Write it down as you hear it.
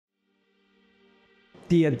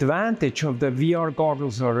The advantage of the VR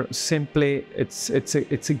goggles are simply, it's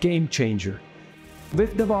a game changer.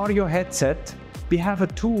 With the Varjo headset, we have a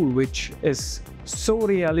tool which is so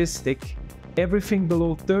realistic. Everything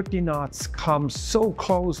below 30 knots comes so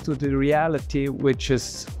close to the reality, which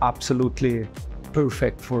is absolutely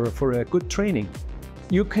perfect for a good training.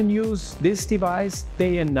 You can use this device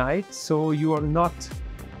day and night, so you are not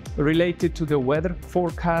related to the weather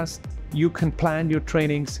forecast. You can plan your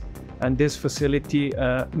trainings, and this facility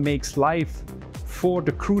makes life for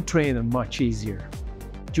the crew trainer much easier.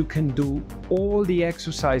 You can do all the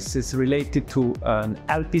exercises related to an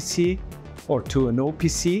LPC or to an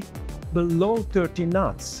OPC below 30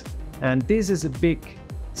 knots. And this is a big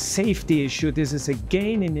safety issue. This is a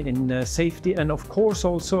gain in safety. And of course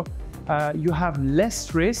also, you have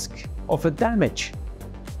less risk of a damage.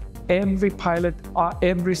 Every pilot,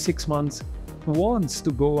 every 6 months, wants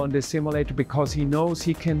to go on the simulator because he knows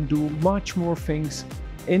he can do much more things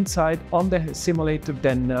inside on the simulator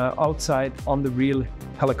than outside on the real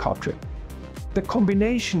helicopter. The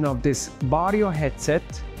combination of this Varjo headset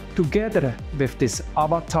together with this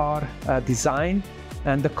avatar design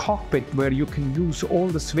and the cockpit where you can use all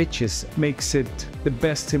the switches makes it the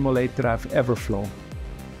best simulator I've ever flown.